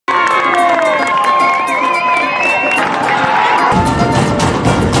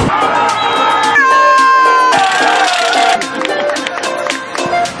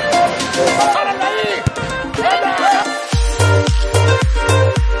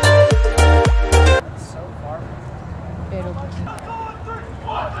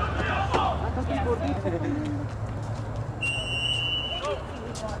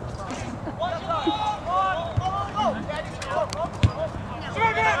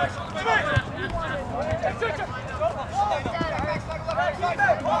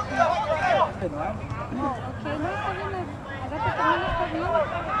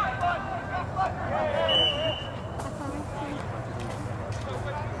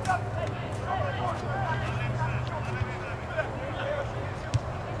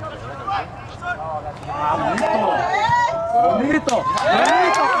Bonito.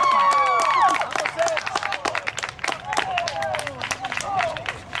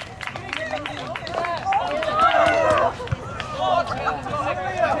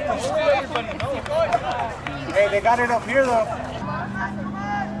 Hey, they got it up here though.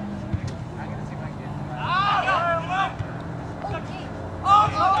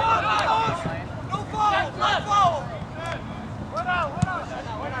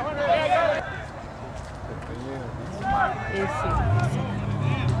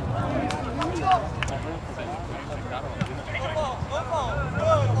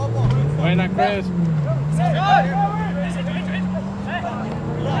 Buena, Chris.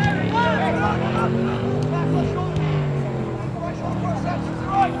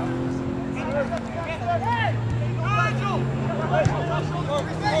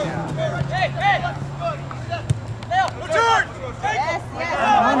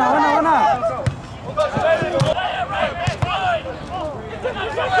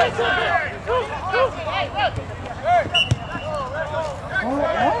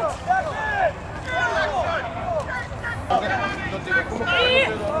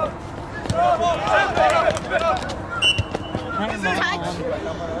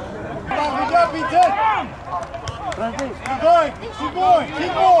 Keep going! Keep going!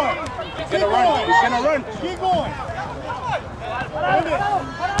 Keep going! He's gonna run! He's gonna run! Keep going!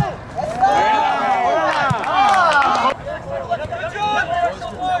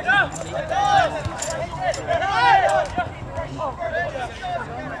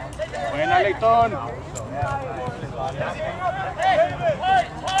 Buena, Leitón.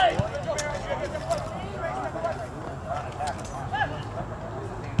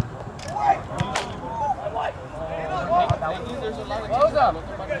 Close up.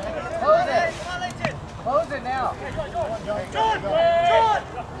 Close it. Close it now. John!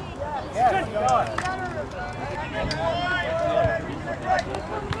 Yes, John.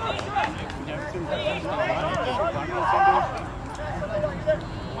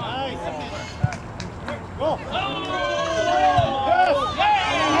 Go!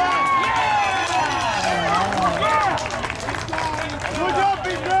 Good job,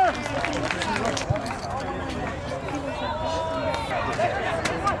 Peter!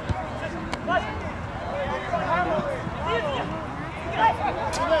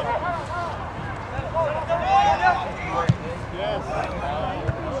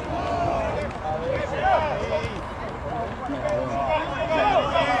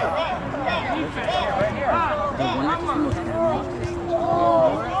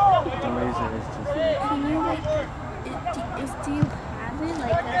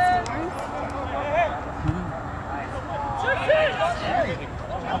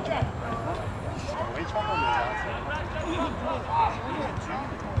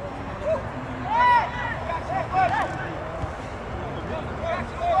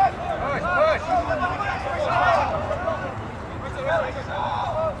 Do you have it like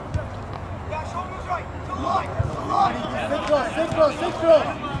that's yours? Stay close!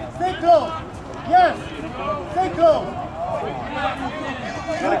 Stay close! Yes! Stay close!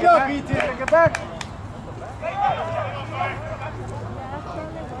 Good job, BT! Get back!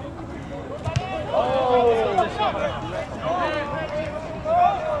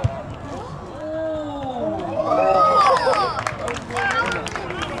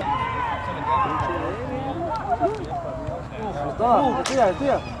 Es tuya, es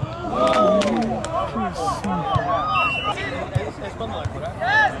tuya.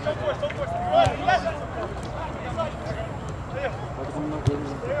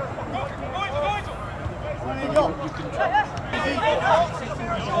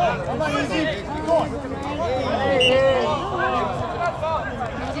 Come on, easy! Keep going!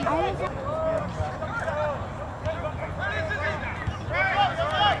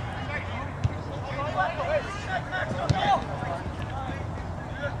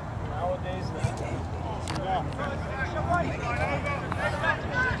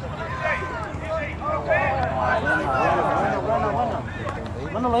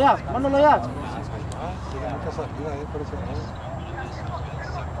 Mándalo ya, mándalo ya.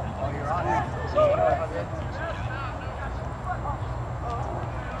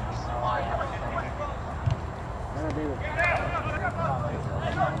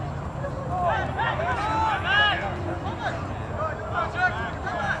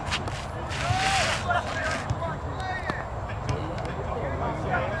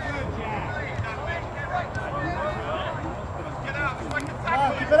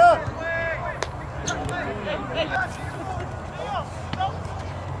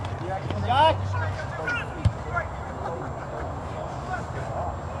 Jack.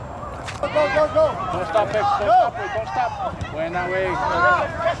 Go, go, go. Don't stop, X. Don't stop, wait, don't stop. Buena, way.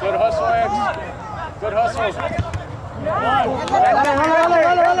 Good hustle, X. Good hustle.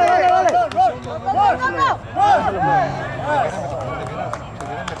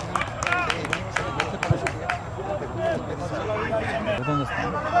 ¿Dónde está?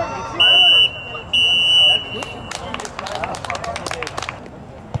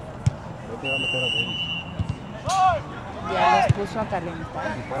 Ya los puso a calentar.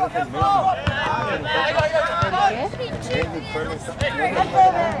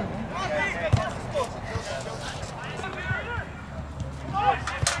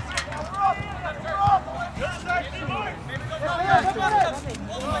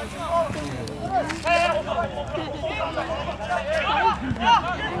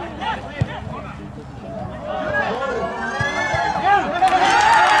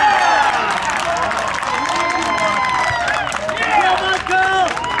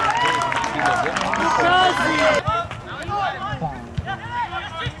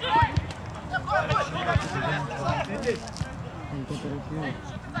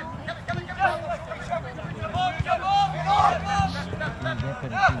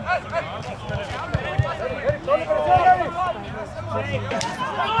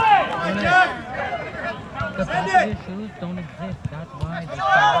 The factory shoes don't exist. That's why they sell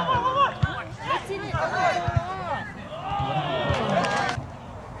out.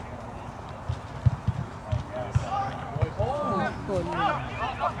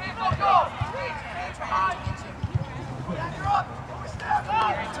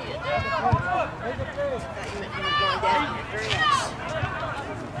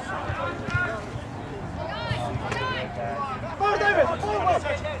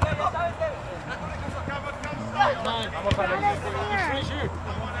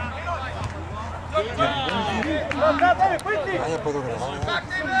 Ya puedo grabar.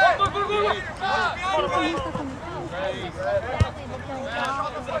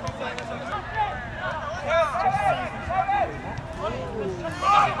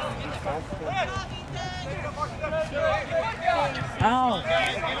 Ow!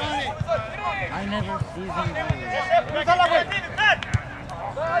 I never see them do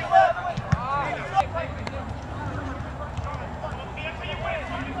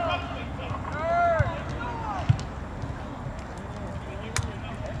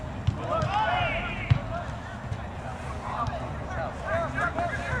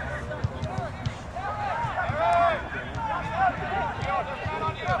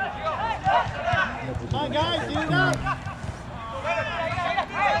Come on, guys, get it up.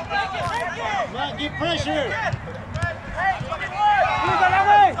 Come on, give pressure.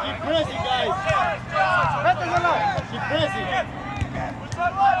 Keep pressing, guys. Keep pressing.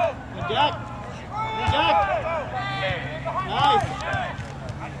 Good Jack. Good Jack. Nice.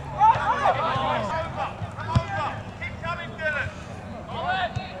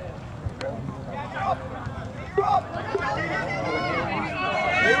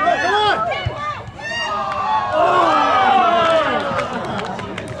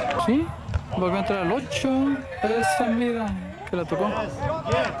 Sí, volvió a entrar al 8. Esa, mira, que la tocó.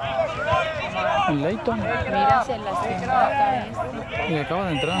 El Leighton. Mira, se lastimó acá este. Y acaba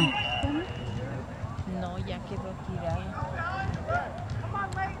de entrar. No, ya quedó tirado.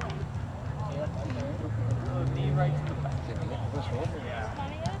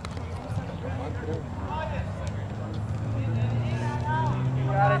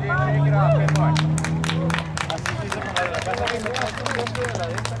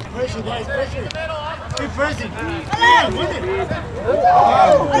 Pressure, guys, pressure. Keep pressing. Keep winning.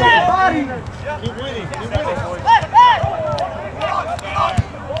 Keep winning. Keep winning.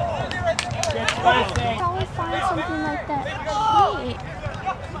 I always find something like that. Wait.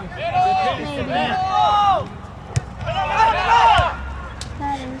 Maybe.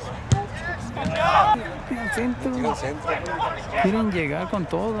 That is Al centro. Quieren llegar con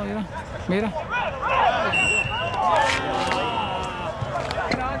todo, mira. Mira.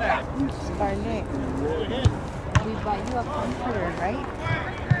 Scarlett, we buy you a comforter, right?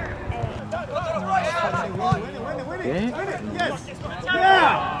 Yes.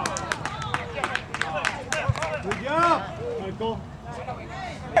 Yeah. Good job. Michael.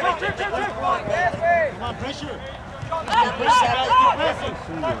 Come on, pressure. Keep pressing, guys. Keep pressing.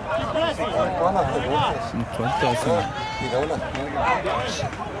 Keep pressing. Suelta eso.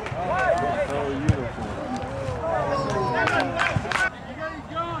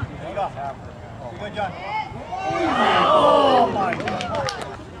 Good, John. Oh, my God.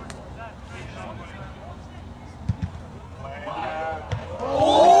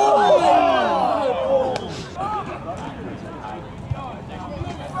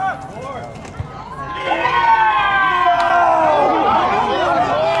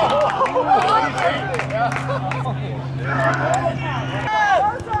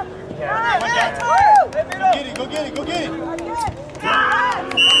 get it, go get it.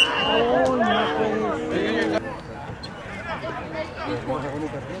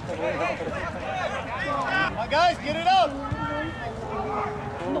 Come on, guys, get it up.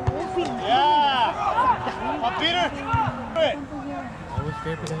 Yeah. Come on, Peter. Do it. I was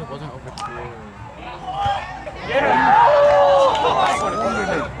scared because it wasn't over to you.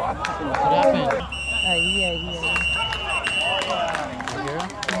 What happened?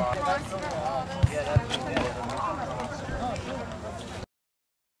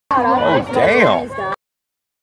 Oh, damn.